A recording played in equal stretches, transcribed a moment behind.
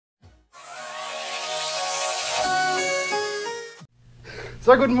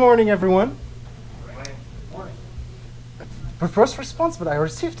So good morning, everyone. The first response that I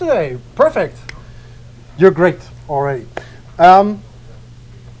received today, perfect. You're great already. I'm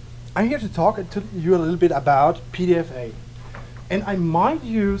here to talk to you a little bit about PDFA. And I might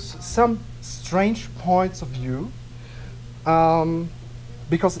use some strange points of view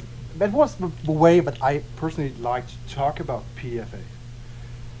because that was the way that I personally like to talk about PDFA.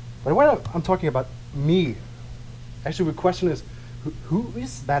 But when I'm talking about me, actually the question is, who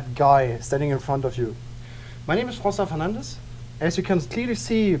is that guy standing in front of you? My name is Francois Fernandes. As you can clearly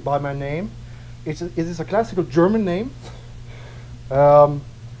see by my name, it is a classical German name. I'm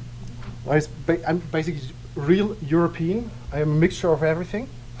basically real European. I am a mixture of everything.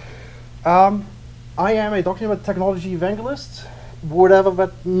 I am a document technology evangelist. Whatever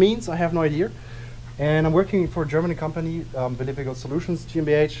that means, I have no idea. And I'm working for a German company, Delivery Solutions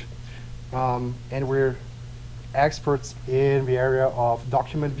GmbH, and we're experts in the area of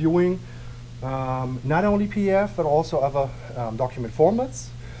document viewing, not only PDF, but also other document formats.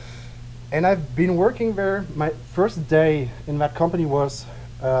 And I've been working there. My first day in that company was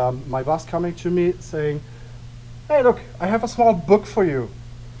my boss coming to me saying, hey, look, I have a small book for you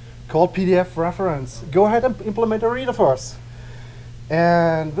called PDF Reference. Go ahead and implement a reader for us.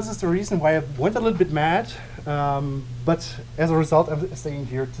 And this is the reason why I went a little bit mad, but as a result, I'm staying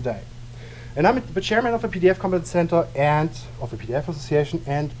here today. And I'm the chairman of the PDF Competence Center and of the PDF Association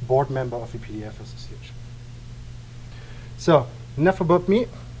and board member of the PDF Association. So, enough about me.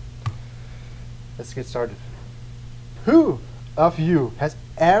 Let's get started. Who of you has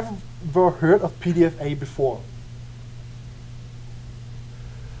ever heard of PDFA before?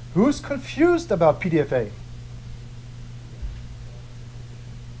 Who's confused about PDFA?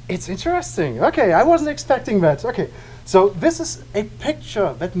 It's interesting. Okay, I wasn't expecting that. Okay, so this is a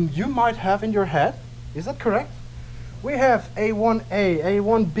picture that you might have in your head. Is that correct? We have A1A,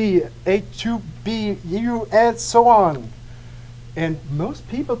 A1B, A2B, U, and so on. And most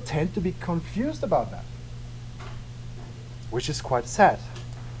people tend to be confused about that, which is quite sad.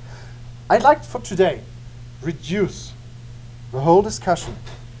 I'd like for today reduce the whole discussion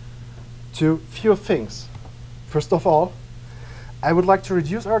to few things. First of all, I would like to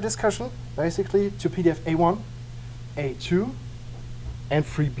reduce our discussion basically to PDF A1, A2, and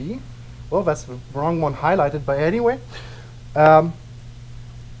 3B. Well, that's the wrong one highlighted, but anyway. And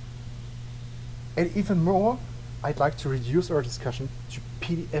even more, I'd like to reduce our discussion to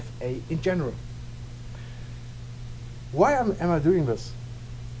PDFA in general. Why am I doing this?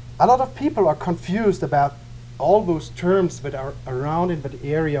 A lot of people are confused about all those terms that are around in that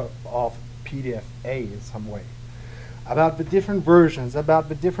area of PDFA in some way, about the different versions, about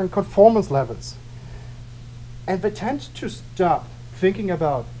the different conformance levels. And they tend to stop thinking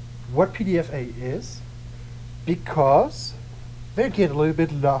about what PDFA is because they get a little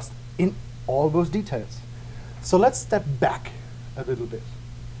bit lost in all those details. So let's step back a little bit.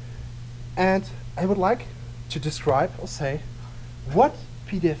 And I would like to describe or say what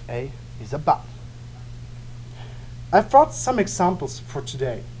PDFA is about. I've brought some examples for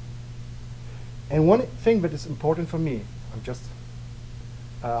today. And one thing that is important for me, I'm just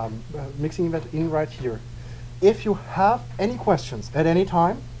mixing that in right here. If you have any questions at any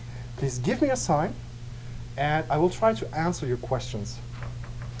time, please give me a sign and I will try to answer your questions.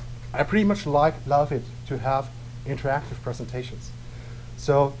 I pretty much love it to have interactive presentations.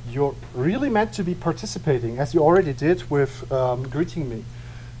 So you're really meant to be participating, as you already did with greeting me,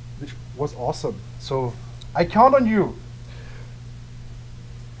 which was awesome. So I count on you.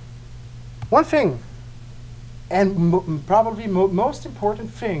 One thing, and probably most important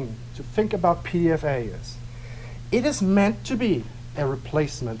thing to think about PDFA is, it is meant to be a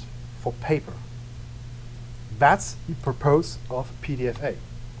replacement for paper. That's the purpose of PDFA.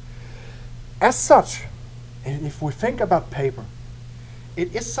 As such, and if we think about paper,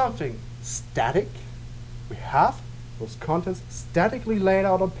 it is something static. We have those contents statically laid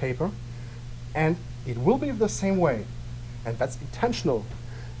out on paper, and it will be the same way, and that's intentional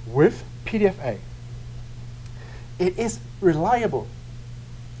with PDFA. It is reliable.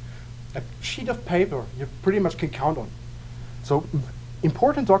 A sheet of paper you pretty much can count on. So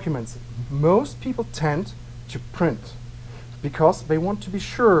important documents, most people tend to print because they want to be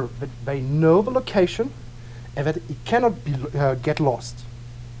sure that they know the location and that it cannot be get lost.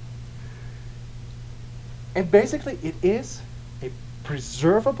 And basically it is a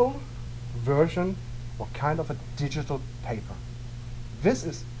preservable version or kind of a digital paper. This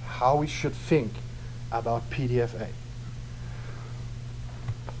is how we should think about PDFA.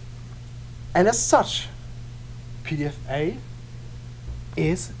 And as such, PDFA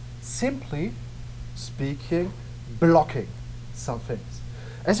is simply speaking blocking some things.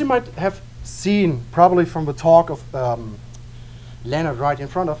 As you might have seen, probably from the talk of Leonard right in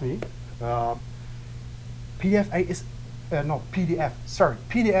front of me, PDF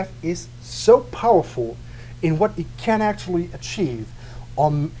is so powerful in what it can actually achieve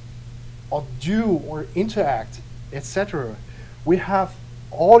or do or interact, etc. We have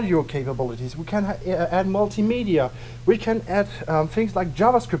audio capabilities, we can add multimedia, we can add things like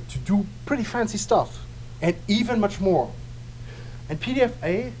JavaScript to do pretty fancy stuff, and even much more. And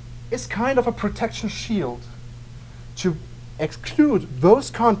PDFA is kind of a protection shield to exclude those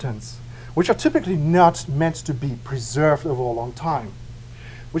contents which are typically not meant to be preserved over a long time,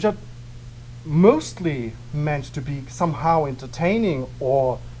 which are mostly meant to be somehow entertaining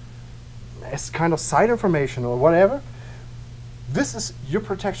or as kind of side information or whatever. This is your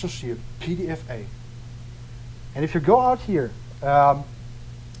protection shield, PDFA. And if you go out here,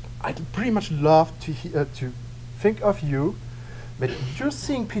 I'd pretty much love to think of you that you're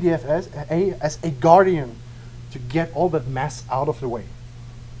seeing PDFA as a guardian to get all that mess out of the way.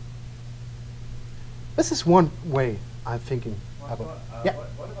 This is one way I'm thinking about. Yeah.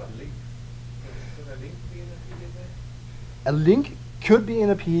 What about link? Could a link be in a PDFA? A link could be in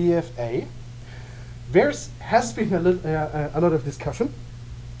a PDFA. There has been a lot of discussion.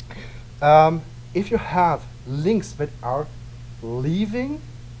 If you have links that are leaving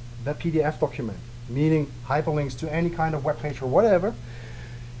the PDF document, meaning hyperlinks to any kind of web page or whatever,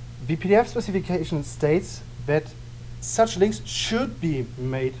 the PDF specification states that such links should be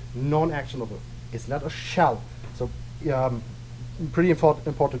made non-actionable. It's not a shall. So, pretty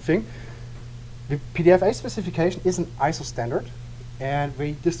important thing. The PDFA specification is an ISO standard, and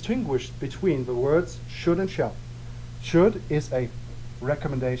we distinguish between the words should and shall. Should is a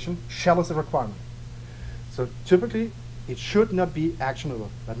recommendation, shall is a requirement. So typically, it should not be actionable.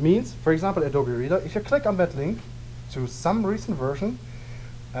 That means, for example, Adobe Reader, if you click on that link to some recent version,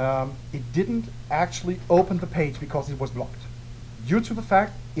 it didn't actually open the page because it was blocked. Due to the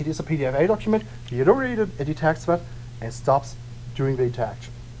fact it is a PDFA document, the Adobe Reader detects that and stops doing the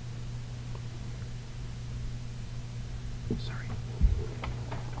interaction. Sorry.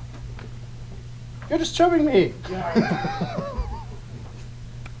 You're disturbing me!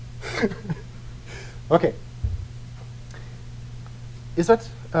 Okay. Is that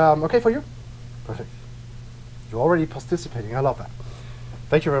okay for you? Perfect. You're already participating. I love that.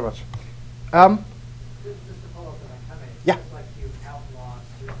 Thank you very much. Just to follow up on that comment, yeah. it's like you outlaw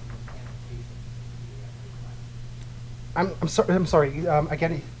certain annotations. I'm sorry.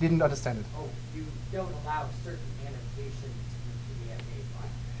 Again, I didn't understand it. Oh, you don't allow certain annotations in the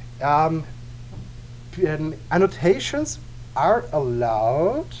PDFA file. Annotations are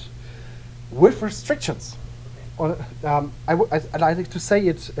allowed with restrictions. Okay. I'd like to say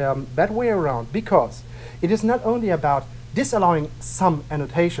it that way around, because it is not only about disallowing some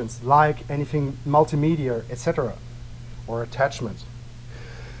annotations, like anything multimedia, etc., or attachment.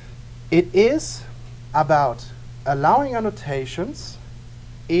 It is about allowing annotations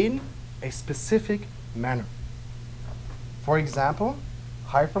in a specific manner. For example,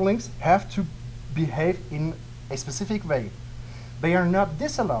 hyperlinks have to behave in a specific way. They are not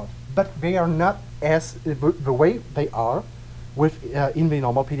disallowed, but they are not as the way they are with in the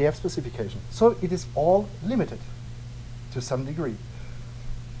normal PDF specification. So it is all limited to some degree.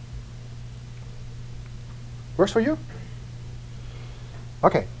 Works for you?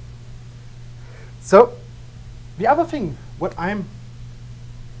 Okay. So the other thing, what I'm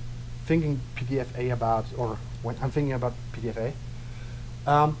thinking PDFA about, or when I'm thinking about PDFA,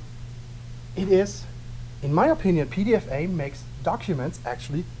 it is, in my opinion, PDFA makes documents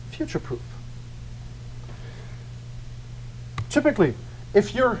actually future-proof. Typically,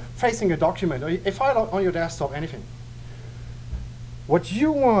 if you're facing a document or a file on your desktop, anything, what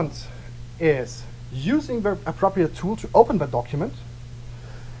you want is using the appropriate tool to open the document,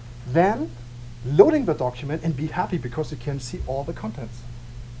 then loading the document and be happy because you can see all the contents.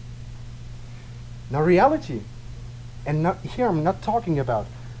 Now reality, and here I'm not talking about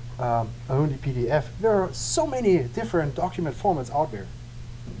only PDF. There are so many different document formats out there.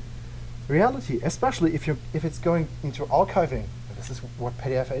 Reality, especially if it's going into archiving, this is what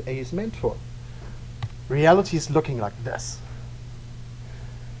PDFA is meant for. Reality is looking like this.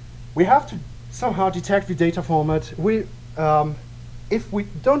 We have to somehow detect the data format. If we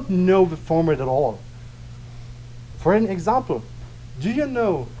don't know the format at all, for an example, do you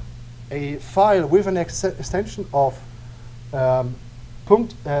know a file with an extension of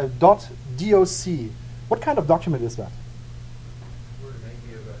 .doc? What kind of document is that?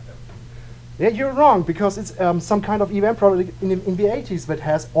 Yeah, you're wrong, because it's some kind of event product in the 80s that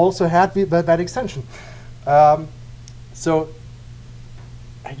has also had that extension. So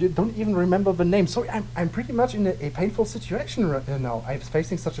don't even remember the name. So I'm pretty much in a painful situation right now. I'm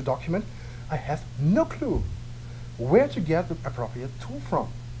facing such a document. I have no clue where to get the appropriate tool from.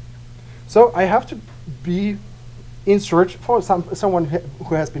 So I have to be in search for someone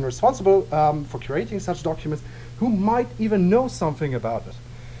who has been responsible for creating such documents, who might even know something about it.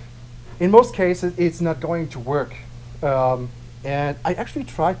 In most cases, it's not going to work. And I actually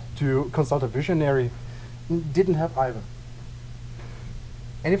tried to consult a visionary, didn't have either.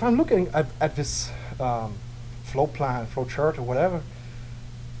 And if I'm looking at this flow plan, flow chart, or whatever,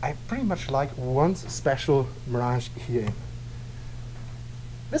 I pretty much like one special branch here.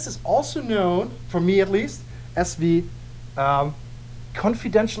 This is also known, for me at least, as the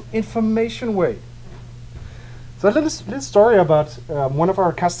confidential information way. So a little story about one of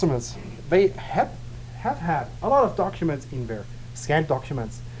our customers. They have had a lot of documents in there, scanned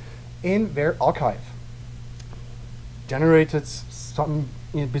documents, in their archive. Generated some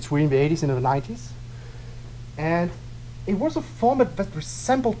in between the 80s and the 90s. And it was a format that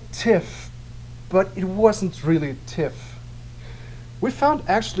resembled TIFF, but it wasn't really TIFF. We found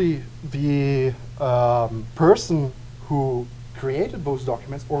actually the person who created those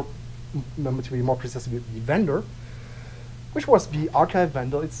documents, or to be more precise, the vendor, which was the archive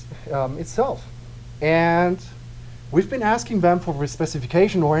vendor itself. And we've been asking them for the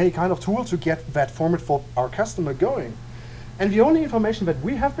specification or any kind of tool to get that format for our customer going. And the only information that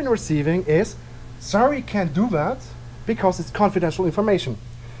we have been receiving is, sorry, can't do that because it's confidential information.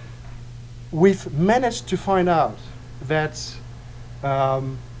 We've managed to find out that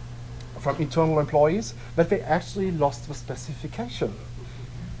from internal employees that they actually lost the specification.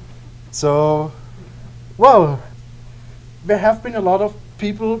 So, well, there have been a lot of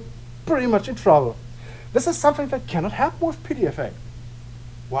people pretty much in trouble. This is something that cannot happen with PDFA.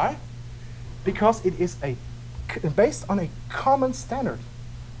 Why? Because it is based on a common standard.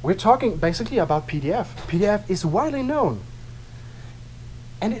 We're talking basically about PDF. PDF is widely known.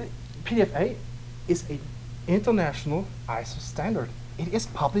 And PDFA is an international ISO standard. It is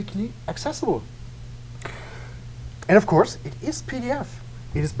publicly accessible. And of course, it is PDF.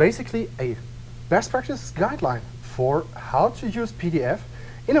 It is basically a best practice guideline for how to use PDF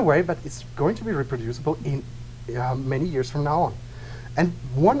in a way that it's going to be reproducible in many years from now on. And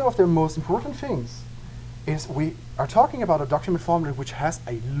one of the most important things is we are talking about a document format which has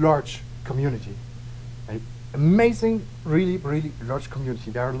a large community. An amazing, really, really large community.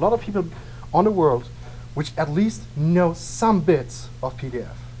 There are a lot of people on the world which at least know some bits of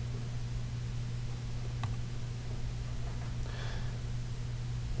PDF.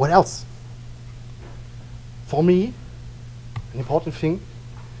 What else? For me, an important thing,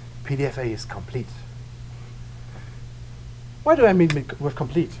 PDFA is complete. What do I mean with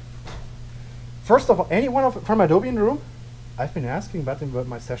complete? First of all, anyone from Adobe in the room? I've been asking that in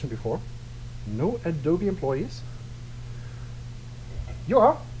my session before. No Adobe employees? You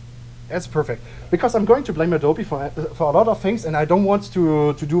are? That's perfect. Because I'm going to blame Adobe for a lot of things, and I don't want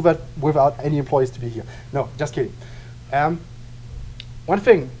to do that without any employees to be here. No, just kidding. One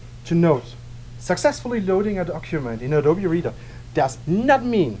thing to note, successfully loading a document in Adobe Reader does not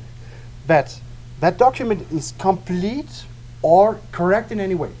mean that that document is complete or correct in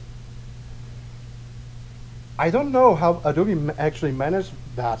any way. I don't know how Adobe actually managed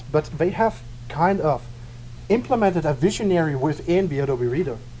that, but they have kind of implemented a visionary within the Adobe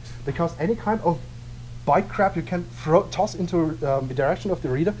Reader, because any kind of byte crap you can toss into the direction of the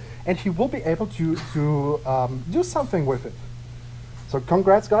reader, and he will be able to do something with it. So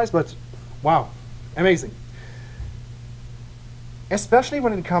congrats, guys, but wow, amazing. Especially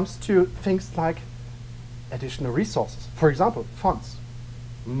when it comes to things like additional resources. For example, fonts,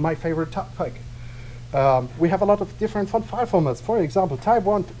 my favorite topic. We have a lot of different font file formats. For example, type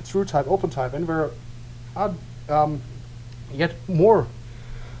 1, TrueType, OpenType, and there are yet more.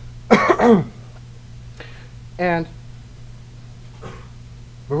 And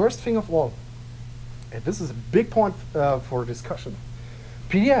the worst thing of all, and this is a big point for discussion,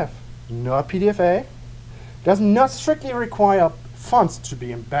 PDF, not PDFA, does not strictly require fonts to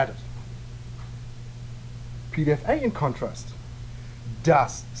be embedded. PDFA, in contrast,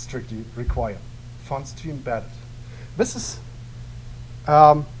 does strictly require fonts to embed it. This is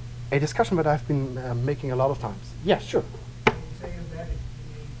a discussion that I've been making a lot of times. Yeah, sure. When you say embedded,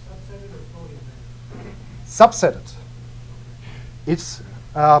 you mean subsetted or fully embedded? Subsetted. It's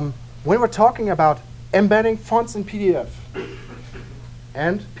when we're talking about embedding fonts in PDF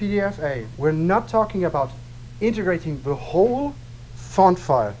and PDFA, we're not talking about integrating the whole font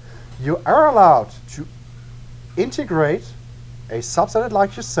file. You are allowed to integrate a subset,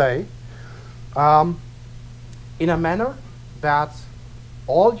 like you say, in a manner that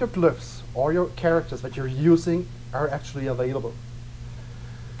all your glyphs, all your characters that you're using are actually available.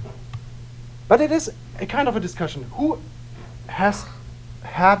 But it is a kind of a discussion. Who has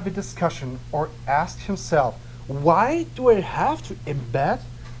had the discussion or asked himself, why do I have to embed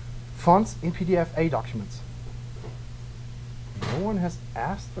fonts in PDF-A documents? No one has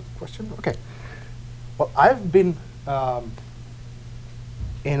asked that question? Okay. Well, I've been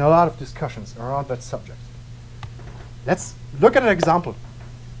in a lot of discussions around that subject. Let's look at an example.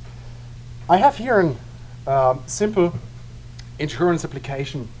 I have here a simple insurance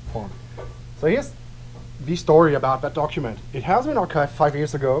application form. So here's the story about that document. It has been archived 5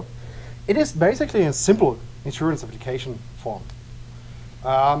 years ago. It is basically a simple insurance application form.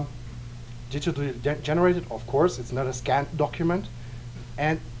 Digitally generated, of course. It's not a scanned document.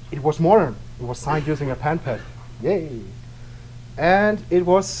 And it was modern. It was signed using a pen pad. Yay! And it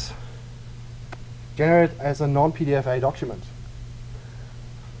was generated as a non-PDF-A document.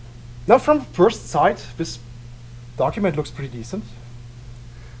 Now, from first sight, this document looks pretty decent.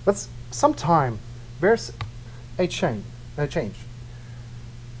 But sometime there's a change.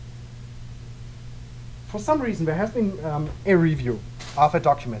 For some reason, there has been a review of a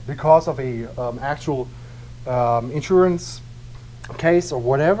document because of a actual insurance case or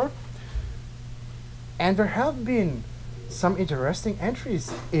whatever. And there have been some interesting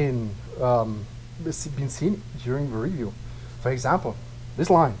entries in been seen during the review. For example, this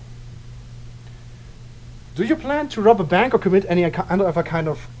line. Do you plan to rob a bank or commit any other kind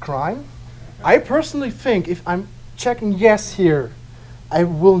of crime? I personally think if I'm checking yes here, I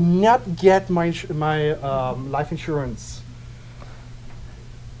will not get my life insurance.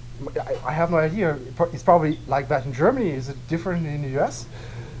 I have no idea. It's probably like that in Germany. Is it different in the US?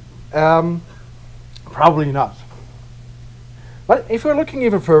 Probably not. But if we're looking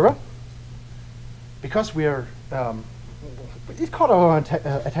even further, because we're, it caught our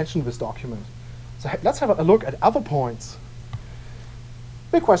attention, this document. So let's have a look at other points.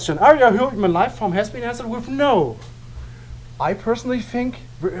 Big question, are you a human life form has been answered with no. I personally think,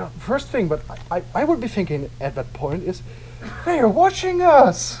 first thing, but I would be thinking at that point is, they are watching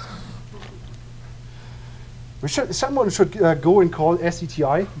us. Someone should go and call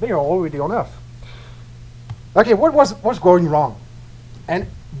SCTI. They are already on Earth. Okay, what was going wrong? And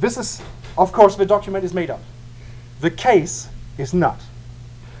this is, of course, the document is made up. The case is not.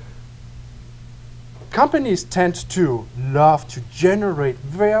 Companies tend to love to generate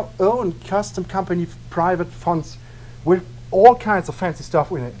their own custom company private fonts with all kinds of fancy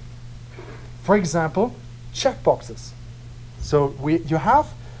stuff in it. For example, checkboxes. So you have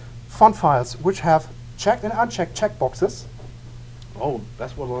font files which have checked and unchecked checkboxes. Oh,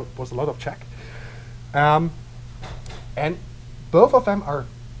 that was a lot of check. And both of them are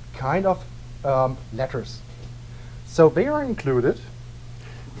kind of letters. So they are included,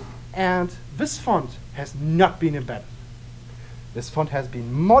 and this font has not been embedded. This font has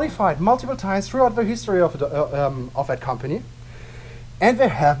been modified multiple times throughout the history of that company, and there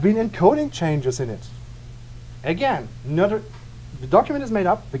have been encoding changes in it. Again, the document is made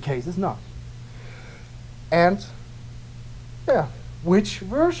up, the case is not. And yeah, which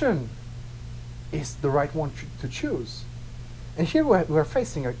version is the right one to choose? And here we're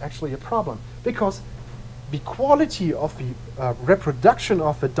facing actually a problem, because the quality of the reproduction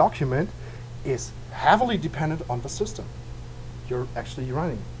of the document is heavily dependent on the system you're actually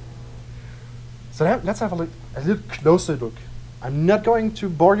running. So let's have a little closer look. I'm not going to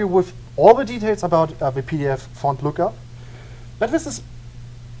bore you with all the details about the PDF font lookup, but this is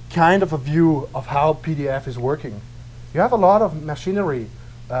kind of a view of how PDF is working. You have a lot of machinery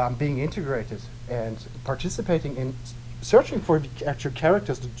being integrated and participating in searching for the actual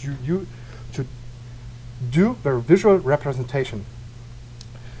characters to do their visual representation.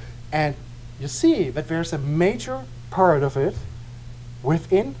 And you see that there's a major part of it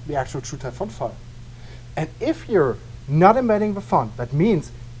within the actual TrueType font file. And if you're not embedding the font, that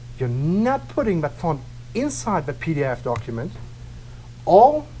means you're not putting that font inside the PDF document.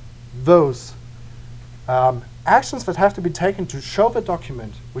 All those actions that have to be taken to show the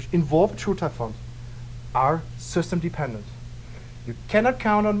document which involve a TrueType font are system dependent. You cannot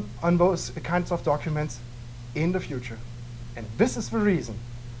count on those kinds of documents in the future. And this is the reason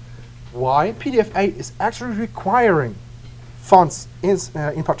why PDF-A is actually requiring fonts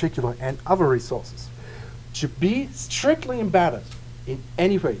in particular and other resources to be strictly embedded in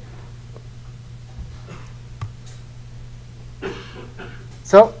any way.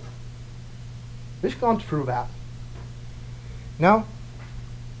 So we've gone through that. Now,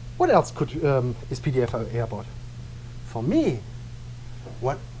 what else is PDF-A about? For me,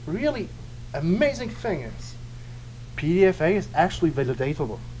 what really amazing thing is, PDFA is actually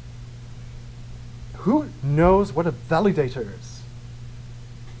validatable. Who knows what a validator is?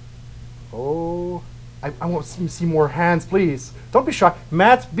 Oh, I want to see more hands, please. Don't be shy.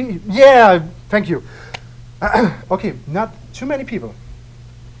 Matt, yeah, thank you. Okay, not too many people.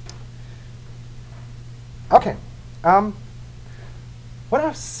 Okay, what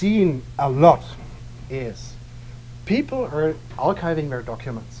I've seen a lot is people are archiving their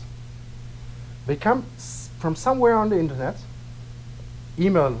documents. They come from somewhere on the internet.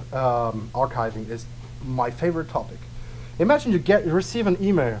 Email archiving is my favorite topic. Imagine you receive an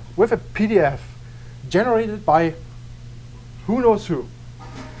email with a PDF generated by who knows who,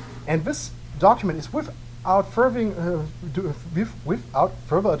 and this document is without further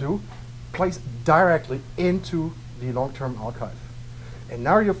ado placed directly into the long-term archive. And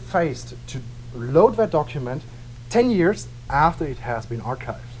now you're faced to load that document 10 years after it has been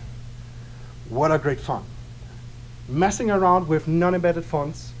archived. What a great fun. Messing around with non-embedded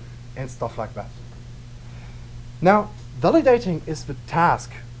fonts and stuff like that. Now, validating is the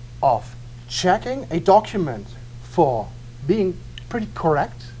task of checking a document for being pretty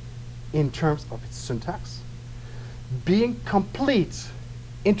correct in terms of its syntax, being complete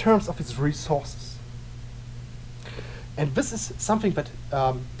in terms of its resources. And this is something that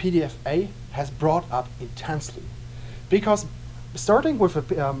PDFA has brought up intensely, because starting with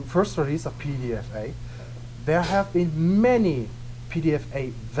the first release of PDFA, there have been many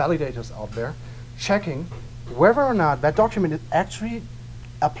PDFA validators out there checking whether or not that document is actually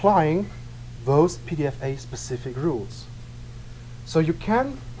applying those PDFA specific rules. So you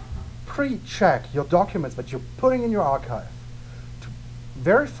can pre-check your documents that you're putting in your archive to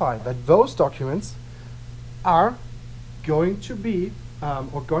verify that those documents are going to be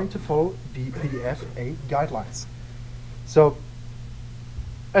or going to follow the PDFA guidelines. So,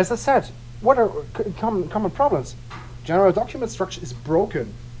 as I said, what are common problems? General document structure is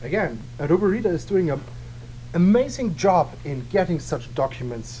broken. Again, Adobe Reader is doing an amazing job in getting such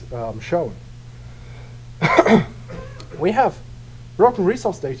documents shown. We have broken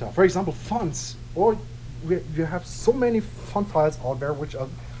resource data, for example, fonts, or you have so many font files out there which are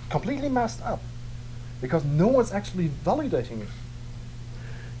completely messed up because no one's actually validating it.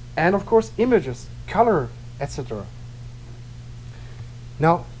 And of course, images, color, etc.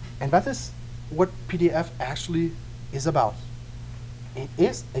 Now, and that is what PDF actually is about. It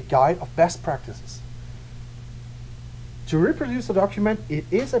is a guide of best practices. To reproduce a document, it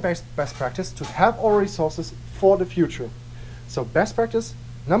is a best practice to have all resources for the future. So best practice,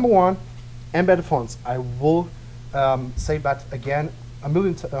 number one, embedded fonts. I will say that again a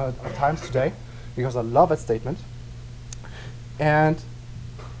million times today because I love that statement. And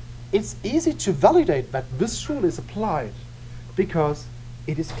it's easy to validate that this rule is applied because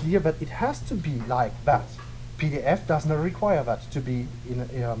it is clear that it has to be like that. PDF does not require that to be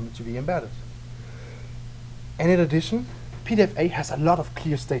embedded. And in addition, PDFA has a lot of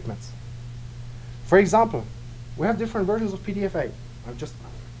clear statements. For example, we have different versions of PDFA. I'm just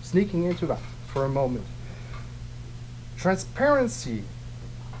sneaking into that for a moment. Transparency.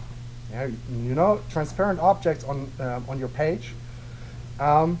 Yeah, you know, transparent objects on your page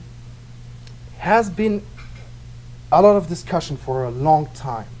has been a lot of discussion for a long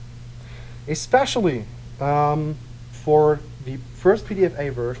time, especially for the first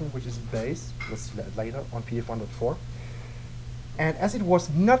PDFA version, which is based, let's see that later, on PDF 1.4. And as it was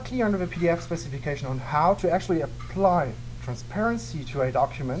not clear under the PDF specification on how to actually apply transparency to a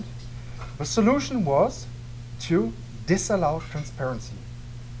document, the solution was to disallow transparency,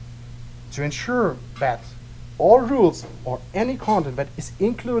 to ensure that all rules or any content that is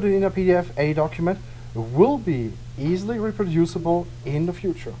included in a PDFA document will be easily reproducible in the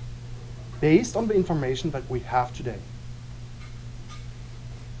future, based on the information that we have today.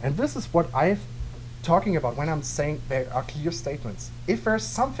 And this is what I'm talking about when I'm saying there are clear statements. If there's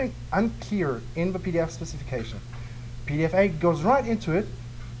something unclear in the PDF specification, PDFA goes right into it,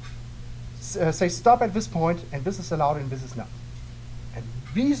 say stop at this point, and this is allowed and this is not. And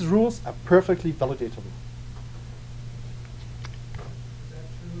these rules are perfectly validatable. Is that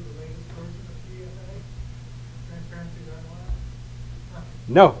true, the latest version of PDFA? Transparency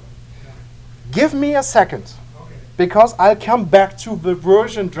done No. Give me a second, Okay. because I'll come back to the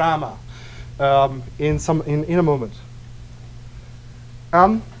version drama in a moment.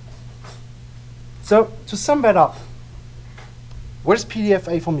 So to sum that up, what is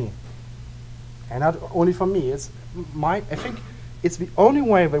PDFA for me? And not only for me, it's I think it's the only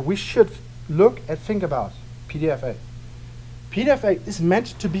way that we should look and think about PDFA. PDFA is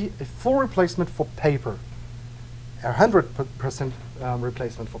meant to be a full replacement for paper, 100%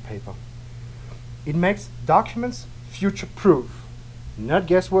 replacement for paper. It makes documents future-proof. Not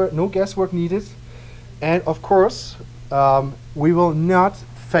guesswork, no guesswork needed. And of course, we will not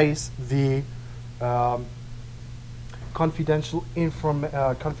face the confidential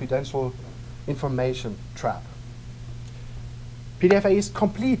information trap. PDFA is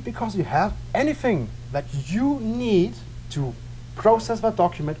complete because you have anything that you need to process that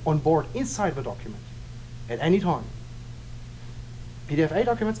document on board inside the document at any time. PDFA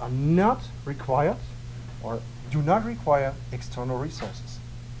documents are not required or do not require external resources.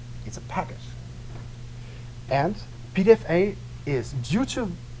 It's a package. And PDFA is, due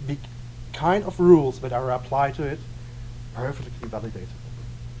to the kind of rules that are applied to it, perfectly validated.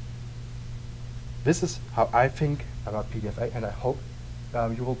 This is how I think about PDFA, and I hope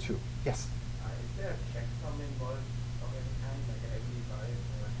you will too. Yes? Is there a checksum involved of any kind, like an every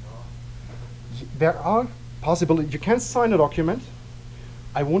or There are possibilities. You can sign a document.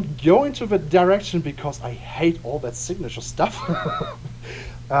 I won't go into the direction because I hate all that signature stuff.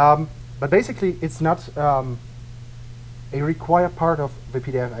 But basically, it's not a required part of the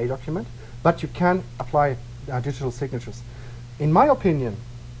PDFA document, but you can apply digital signatures. In my opinion,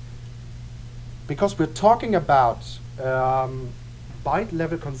 because we're talking about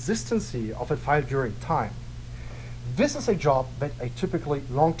byte-level consistency of a file during time, this is a job that a typically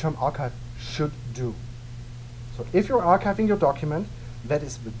long-term archive should do. So if you're archiving your document, that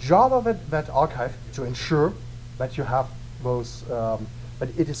is the job of that archive to ensure that you have those, that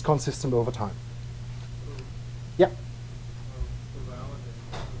it is consistent over time. Yeah? The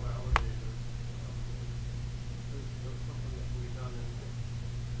validator, is something that can be done in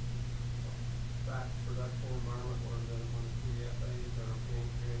batch production environment where when PDFAs are being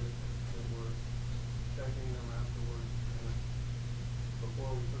created, that we're checking them afterwards before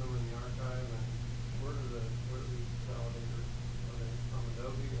we put them in the archive. And where do these validators, are they from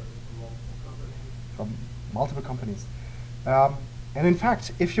Adobe, are they from multiple companies? From multiple companies. And in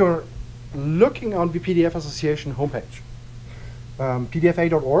fact, if you're looking on the PDF Association homepage,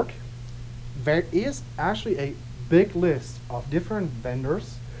 pdfa.org, there is actually a big list of different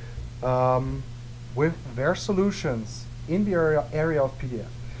vendors with their solutions in the area of PDF.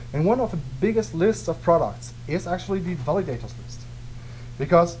 And one of the biggest lists of products is actually the validators list.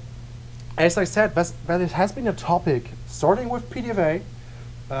 Because, as I said, that it has been a topic, starting with PDFA,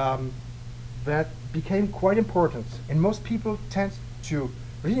 that became quite important. And most people tend to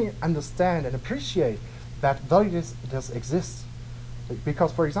really understand and appreciate that validators exist.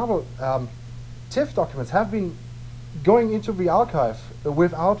 Because, for example, TIFF documents have been going into the archive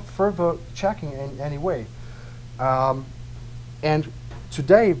without further checking in any way. And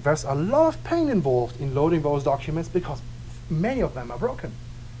today, there's a lot of pain involved in loading those documents because many of them are broken.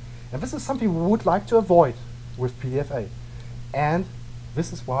 And this is something we would like to avoid with PDFA. And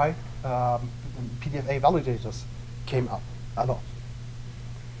this is why PDFA validators came up a lot.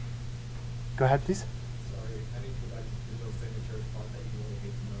 Go ahead, please. Sorry, I need to go back to digital signatures, part that you really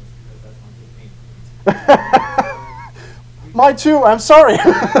hate the most because that's my big pain point. Mine too, I'm sorry.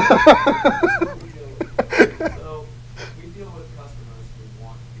 So we deal with customers who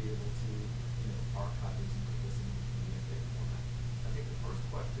want to be able to, archive and put this in PDFA format. I think the first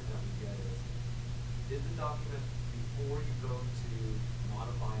question that we get is the document before you go to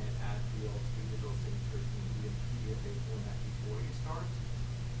modify it, add fields, do digital signatures, need to be in PDFA format before you start,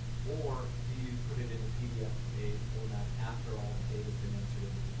 or do you put it in the PDFA format after all the data's been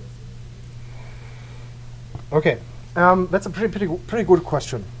entered into the digital signature? Okay, that's a pretty good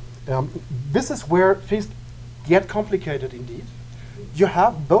question. This is where things get complicated indeed. You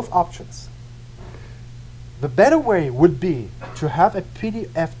have both options. The better way would be to have a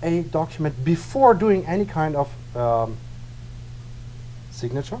PDFA document before doing any kind of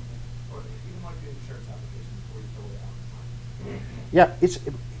signature. Or even like the insurance application before you fill it out. Yeah, it's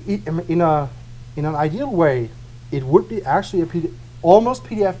in an ideal way, it would be actually a almost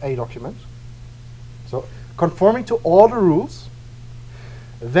PDFA document. So conforming to all the rules,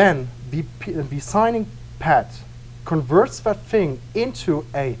 then the signing pad converts that thing into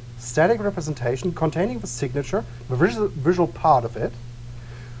a static representation containing the signature, the visual part of it,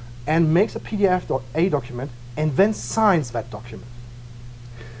 and makes a PDF.A document, and then signs that document.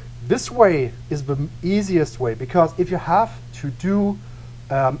 This way is the easiest way, because if you have to do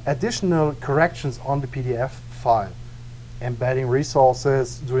additional corrections on the PDF file, embedding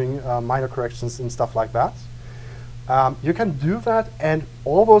resources, doing minor corrections and stuff like that, you can do that, and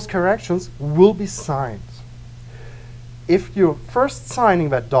all those corrections will be signed. If you're first signing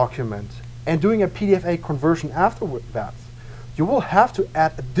that document and doing a PDFA conversion after that, you will have to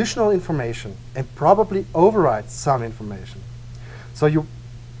add additional information and probably override some information. So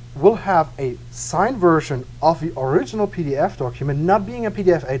will have a signed version of the original PDF document not being a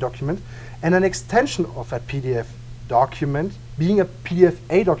PDF-A document, and an extension of that PDF document being a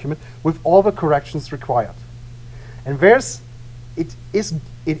PDF-A document with all the corrections required. And it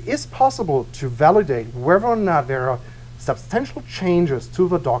is possible to validate whether or not there are substantial changes to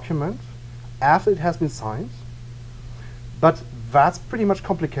the document after it has been signed, but that's pretty much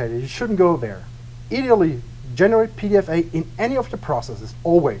complicated. You shouldn't go there. Ideally, generate PDF-A in any of the processes,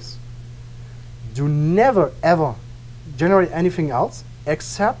 always. Do never, ever generate anything else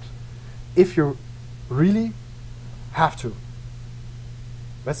except if you really have to.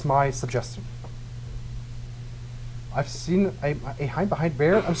 That's my suggestion. I've seen a hand behind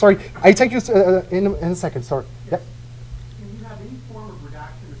there. I'm sorry. I take you in a second. Sorry. Yes. Can you have any form of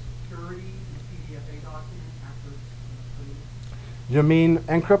redaction or security in the PDFA document after it's completed? You mean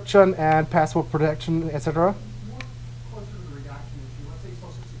encryption and password protection, etc.? More closer to the redaction issue. Let's say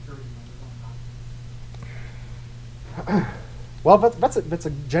social security numbers on document. Well, that's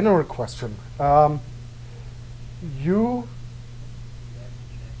a general question. You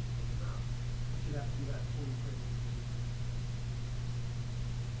You have to do that before you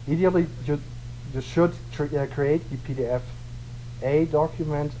create ideally you should create the PDF-A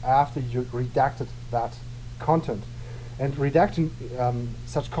document after you redacted that content, and redacting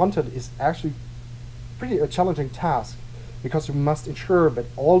such content is actually pretty a challenging task, because you must ensure that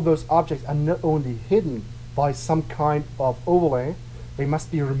all those objects are not only hidden by some kind of overlay, they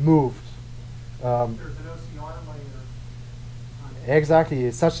must be removed. There's an OCR layer on it.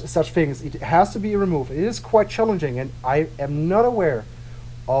 Exactly, such things. It has to be removed. It is quite challenging, and I am not aware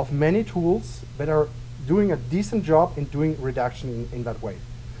of many tools that are doing a decent job in doing redaction in that way.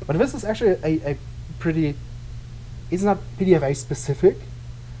 But this is actually a pretty, it's not PDF-A specific.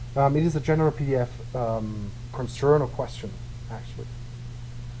 It is a general PDF concern or question, actually.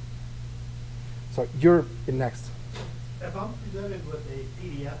 So you're in next. If I'm presented with a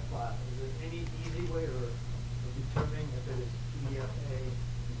PDF file, is there any easy way of determining if it is PDF-A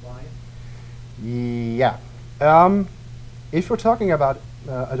compliant? Yeah. If we're talking about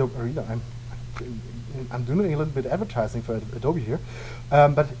Adobe Reader, I'm doing a little bit of advertising for Adobe here,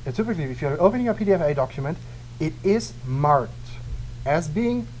 but typically if you're opening a PDF-A document, it is marked as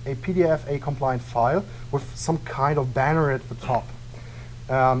being a PDF-A compliant file with some kind of banner at the top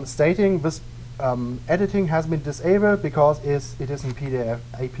stating this editing has been disabled because it is in a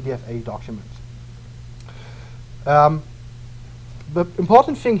PDF-A document. The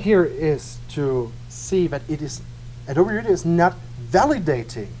important thing here is to see that it is Adobe Reader is not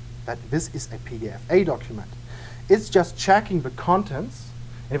validating that this is a PDF-A document. It's just checking the contents,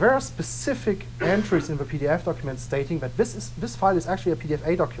 and there are specific entries in the PDF document stating that this file is actually a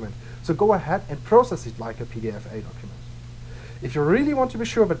PDF-A document. So go ahead and process it like a PDF-A document. If you really want to be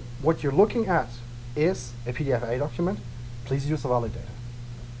sure that what you're looking at is a PDF-A document, please use a validator.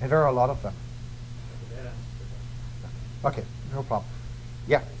 And there are a lot of them. Okay, no problem.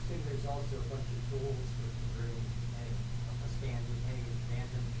 Yeah. I assume there's also a bunch of tools for converting a standard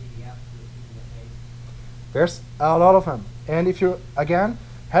random PDF to a PDF-A. There's a lot of them. And if you, again,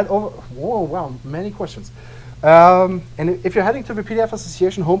 head over, whoa, wow, many questions. And if you're heading to the PDF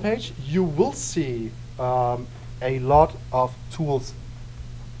Association homepage, you will see a lot of tools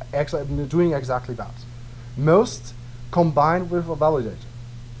doing exactly that. Most combined with a validator.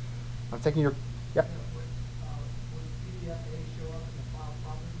 I'm taking your, yeah. Would PDF-A show up in the file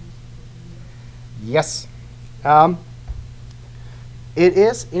properties for PDF? Yes. It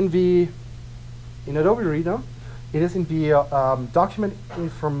is in Adobe Reader, it is in the document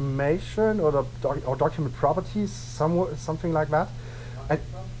information or the document properties, something like that. And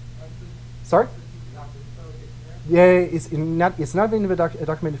sorry? Yeah, it's not in the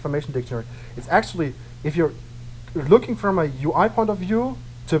document information dictionary. It's actually, if you're looking from a UI point of view,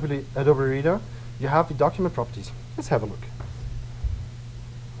 typically Adobe Reader, you have the document properties. Let's have a look.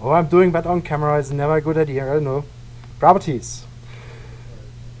 Oh, I'm doing that on camera. It's never a good idea. I don't know. Properties.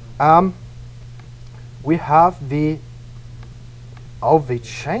 We have the. Oh, they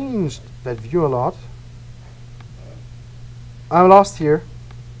changed that view a lot. I'm lost here.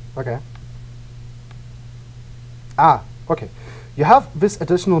 Okay. Okay. You have this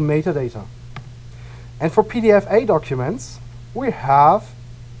additional metadata. And for PDF-A documents, we have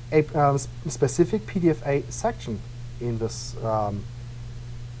a specific PDF-A section in this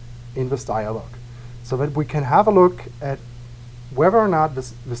dialog, so that we can have a look at whether or not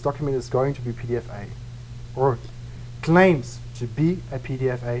this document is going to be PDF-A or claims to be a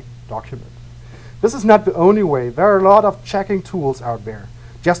PDF-A document. This is not the only way. There are a lot of checking tools out there,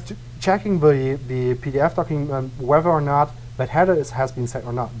 just checking the PDF document whether or not that header has been set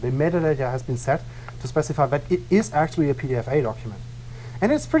or not. The metadata has been set to specify that it is actually a PDFA document.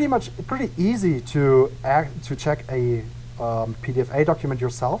 And it's pretty easy to check a PDFA document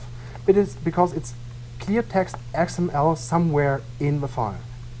yourself, but it's because it's clear text XML somewhere in the file.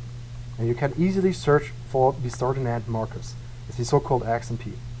 And you can easily search for the start and end markers. It's the so-called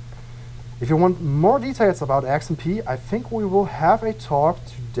XMP. If you want more details about XMP, I think we will have a talk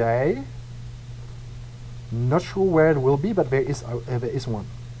today. Not sure where it will be, but there is one.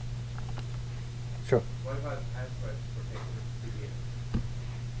 Sure. What about aspect protection of PDF?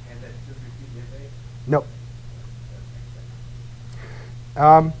 And that should be PDFA? No.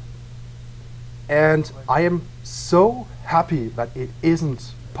 And I am so happy that it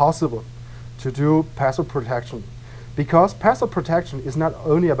isn't possible to do password protection, because password protection is not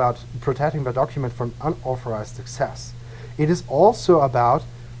only about protecting the document from unauthorized access, it is also about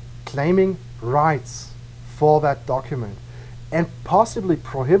claiming rights for that document and possibly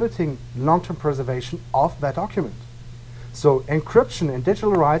prohibiting long-term preservation of that document. So encryption and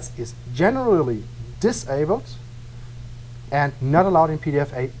digital rights is generally disabled and not allowed in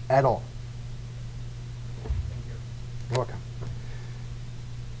PDFA at all. Thank you. You're welcome.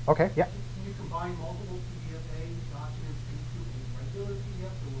 Okay, yeah. Can you combine multiple PDFA documents into a regular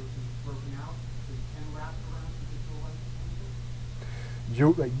PDF, or will it be broken out so you can wrap it around the digital license?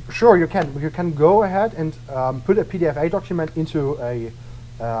 Sure, you can. You can go ahead and put a PDFA document into a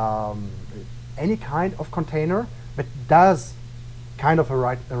any kind of container that does kind of a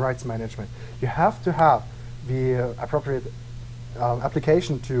rights management. You have to have the appropriate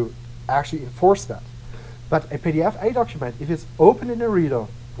application to actually enforce that. But a PDFA document, if it's open in a reader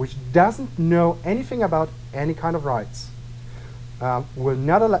which doesn't know anything about any kind of rights, will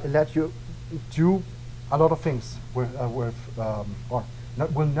not let you do a lot of things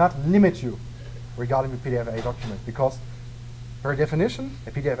will not limit you regarding the PDFA document, because per definition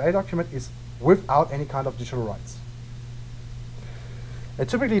a PDFA document is without any kind of digital rights. And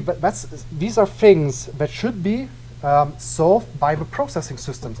typically these are things that should be solved by the processing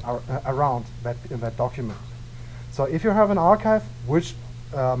systems around that document. So if you have an archive which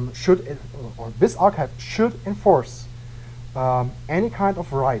this archive should enforce any kind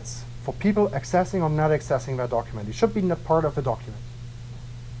of rights for people accessing or not accessing that document. It should be not part of the document.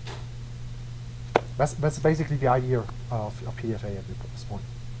 That's basically the idea of PDFA at this point.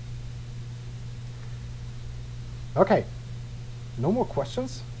 Okay, no more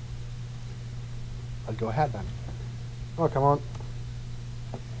questions? I'll go ahead then. Oh, come on.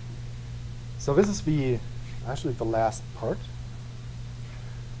 So this is actually the last part.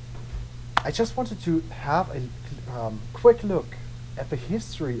 I just wanted to have a quick look at the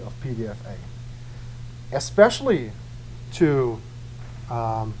history of PDFA, especially to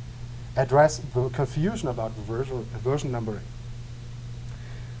address the confusion about version numbering.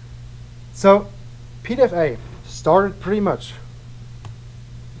 So PDFA started pretty much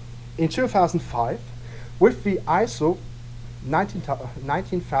in 2005 with the ISO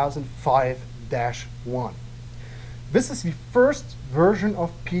 19005-1. This is the first version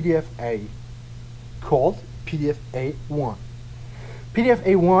of PDFA called PDFA1.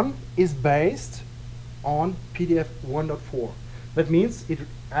 PDFA1 is based on PDF 1.4. That means it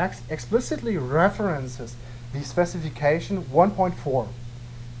explicitly references the specification 1.4,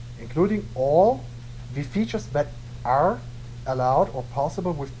 including all the features that are allowed or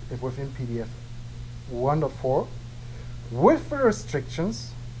possible within PDF 1.4, with the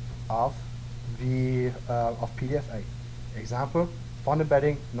restrictions of PDFA. Example, font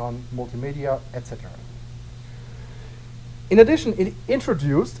embedding, non-multimedia, etc. In addition, it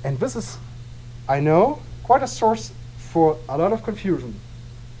introduced, and this is, I know, quite a source for a lot of confusion,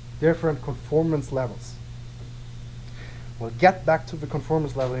 different conformance levels. We'll get back to the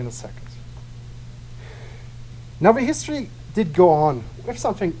conformance level in a second. Now the history did go on with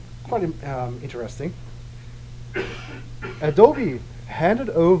something quite interesting. Adobe handed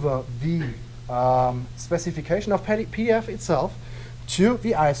over the specification of PDF itself to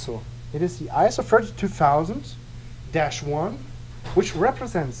the ISO. It is the ISO 32000-1, which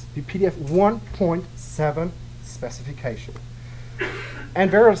represents the PDF 1.7 specification.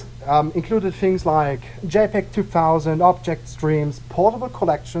 And there is included things like JPEG 2000, object streams, portable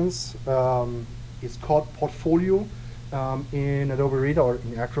collections. It's called Portfolio in Adobe Reader or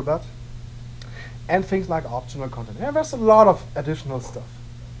in Acrobat, and things like optional content. And there's a lot of additional stuff.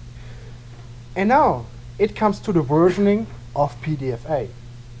 And now it comes to the versioning of PDFA.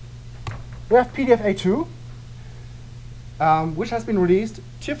 We have PDFA2, which has been released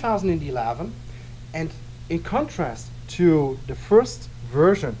 2011, and in contrast to the first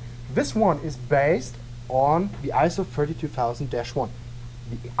version, this one is based on the ISO 32000-1,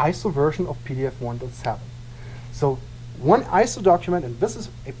 the ISO version of PDF 1.7. So one ISO document, and this is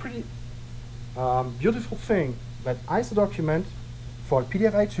a pretty beautiful thing, that ISO document for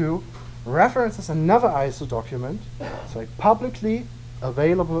PDF A2 references another ISO document, so a publicly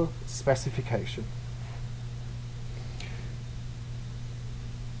available specification.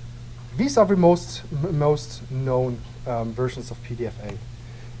 These are the most known versions of PDF-A.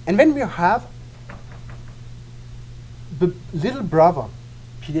 And then we have the little brother,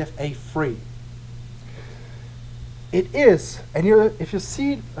 PDF-A3. It is, and if you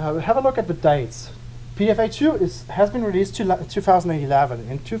see, have a look at the dates. PDF-A2 has been released 2011.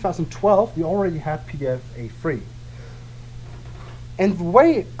 In 2012, we already had PDF-A3. And the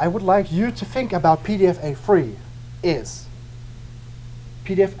way I would like you to think about PDF-A3 is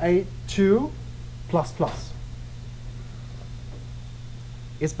PDF-A2++.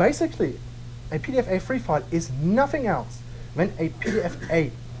 It's basically, a PDF-A3 file is nothing else than a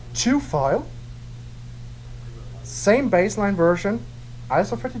PDF-A2 file, same baseline version,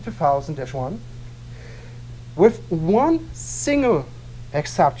 ISO 32000-1, with one single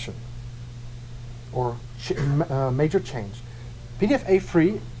exception or major change.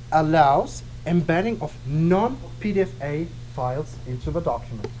 PDF-A3 allows embedding of non-PDF-A files into the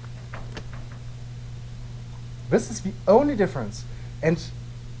document. This is the only difference. And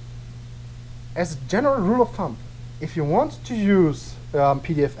as a general rule of thumb, if you want to use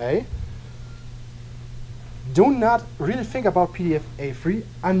PDF-A, do not really think about PDF-A3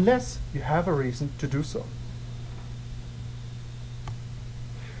 unless you have a reason to do so.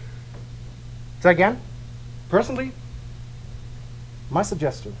 So again, personally, my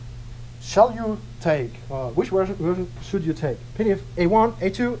suggestion, shall you take, which version should you take? PDF A1,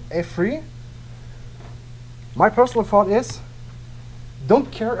 A2, A3? My personal thought is,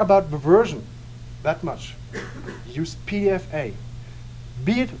 don't care about the version that much. Use PDF-A.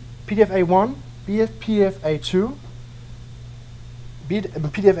 Be it PDF-A1, be it PDF-A2, be it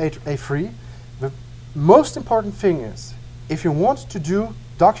PDF-A3. The most important thing is, if you want to do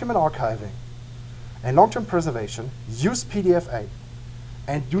document archiving and long-term preservation, use PDF-A.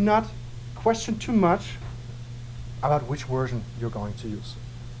 And do not question too much about which version you're going to use.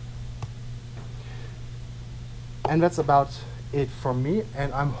 And that's about it from me.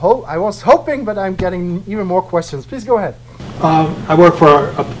 And I was hoping, but I'm getting even more questions. Please go ahead. I work for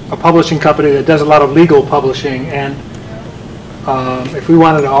a publishing company that does a lot of legal publishing, and if we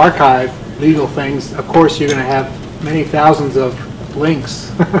wanted to archive legal things, of course you're going to have many thousands of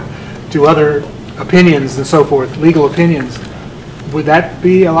links to other opinions and so forth, legal opinions. Would that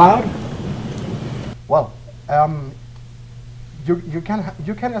be allowed? Well, you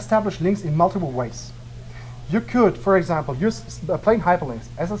can establish links in multiple ways. You could, for example, use plain hyperlinks.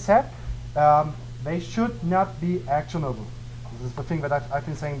 As I said, they should not be actionable. This is the thing that I've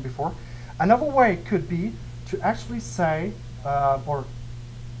been saying before. Another way could be to actually say or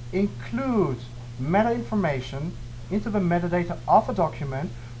include meta information into the metadata of a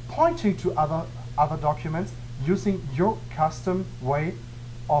document, pointing to other documents using your custom way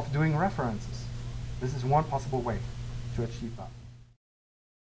of doing references. This is one possible way to achieve that.